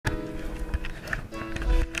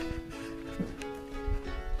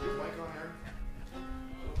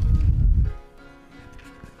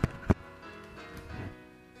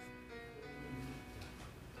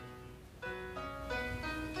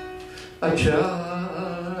A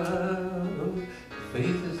child,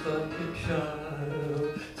 faith is like a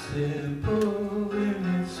child, simple in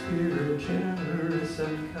its spirit, generous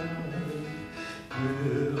and kind,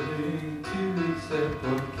 willing to accept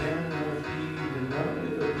what cannot be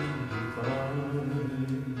reliably defined.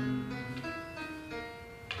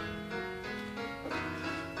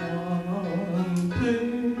 One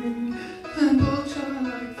thing, simple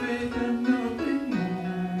childlike faith and nothing more.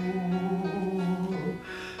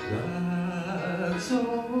 That's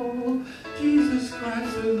all Jesus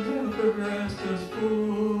Christ has never asked us for.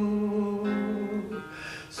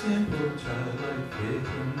 Simple childlike faith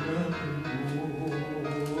and nothing more.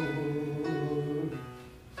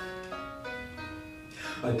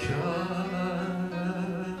 A child,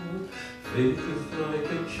 faith is like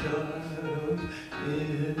a child,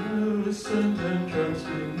 innocent and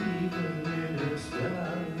trusting even in its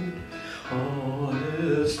doubt,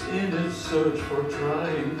 honest in its search for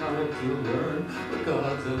trying hard to learn what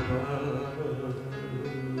God's about.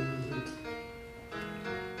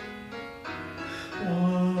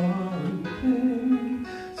 One thing,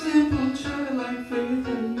 simple childlike faith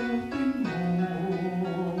and nothing more.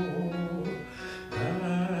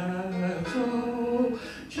 That's all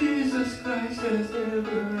Jesus Christ has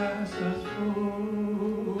ever asked us for.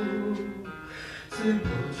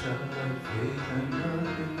 Simple childlike faith and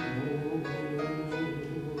nothing more.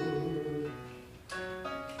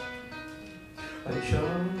 A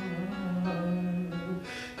child,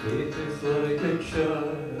 faith is like a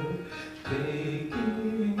child,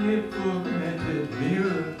 taking it for granted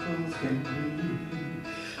miracles can be,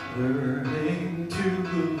 learning to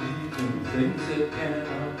believe in things it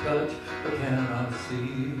cannot touch or cannot see.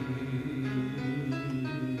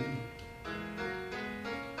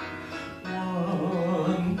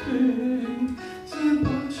 One thing,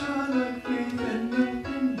 simple childlike faith and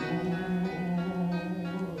nothing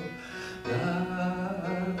more.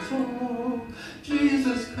 That's all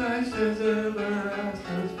Jesus Christ has ever asked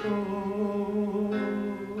us for.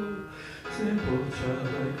 Simple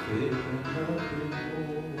childlike faith and nothing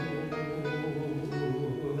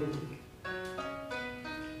more.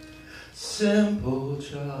 Simple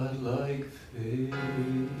childlike faith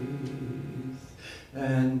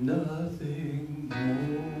and nothing more.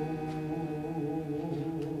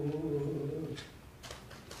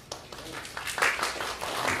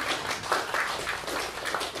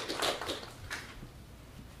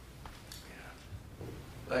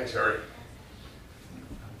 Thanks, Harry.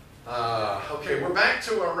 Okay, we're back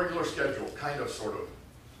to our regular schedule, kind of, sort of.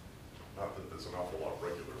 Not that there's an awful lot of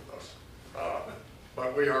regular with us.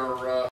 But we are